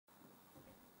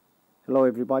Hello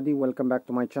everybody, welcome back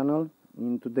to my channel.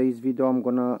 In today's video I'm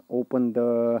gonna open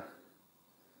the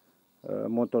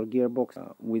motor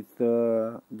gearbox with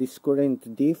this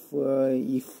current diff.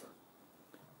 If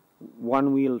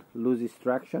one wheel loses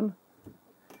traction,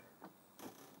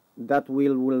 that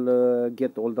wheel will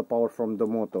get all the power from the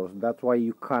motors. That's why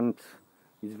you can't,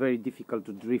 it's very difficult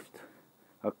to drift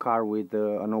a car with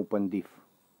an open diff.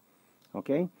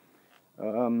 Okay,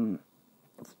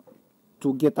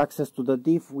 to get access to the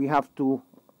diff we have to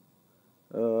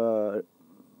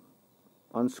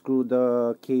unscrew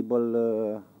the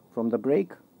cable from the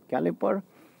brake caliper.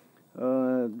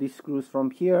 This screws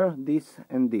from here, this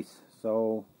and this.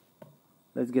 So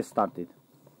let's get started.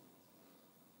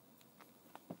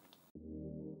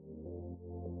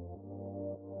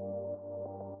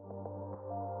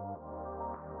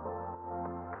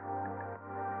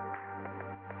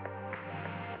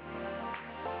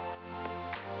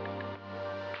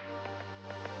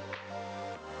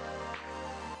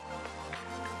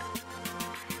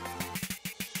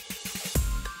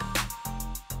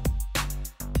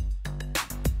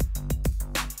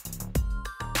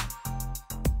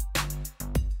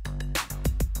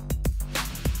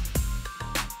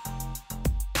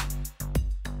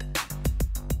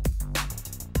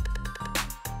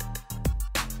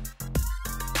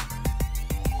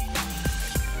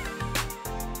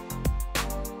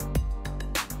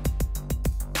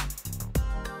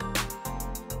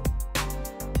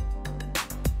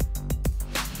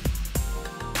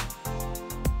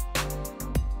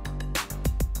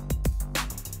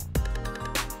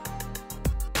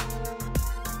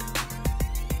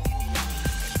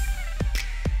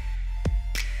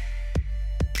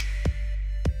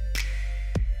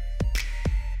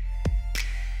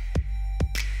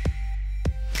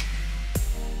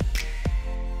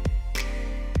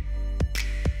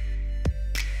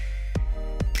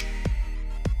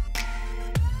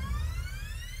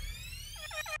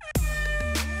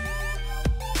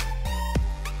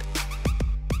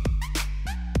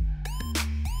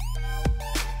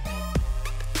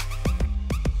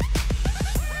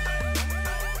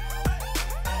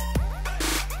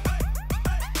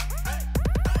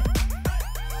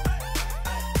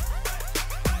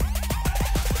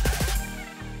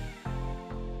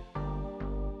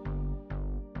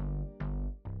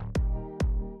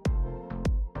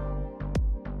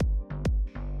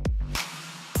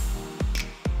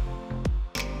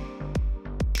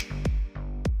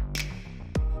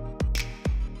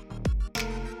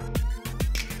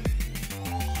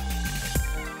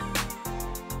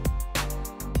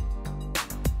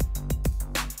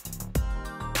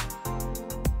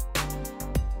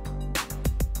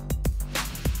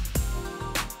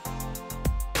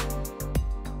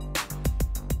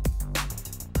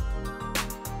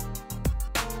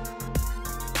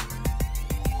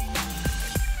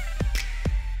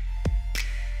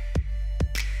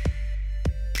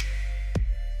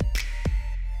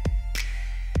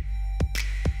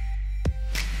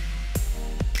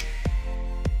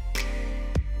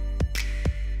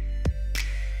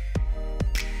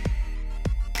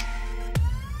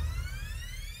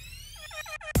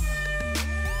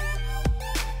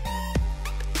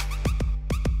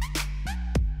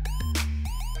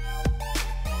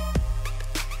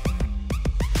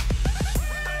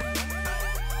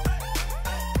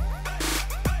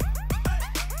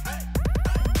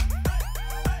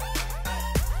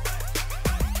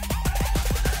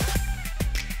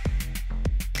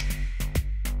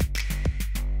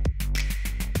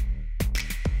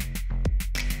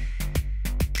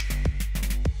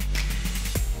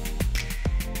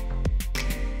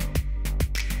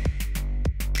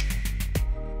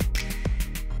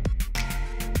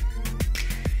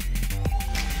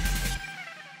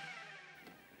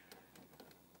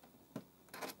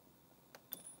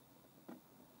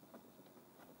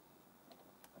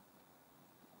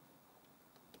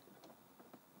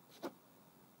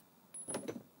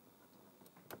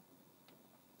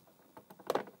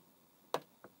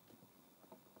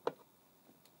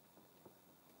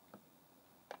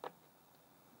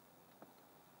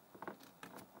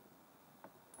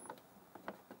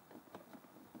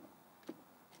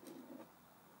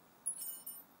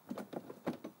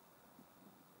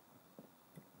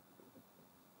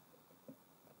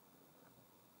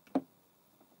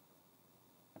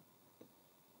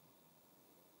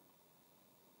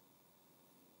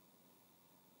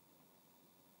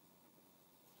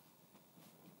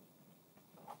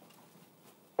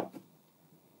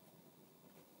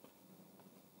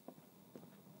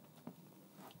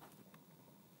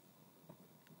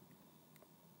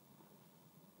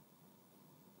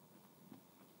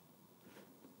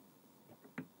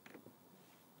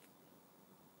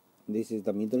 this is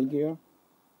the middle gear,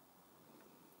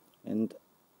 and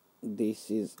this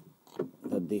is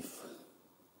the diff.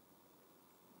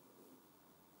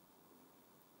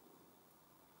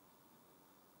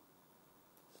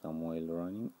 Some oil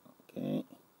running, okay.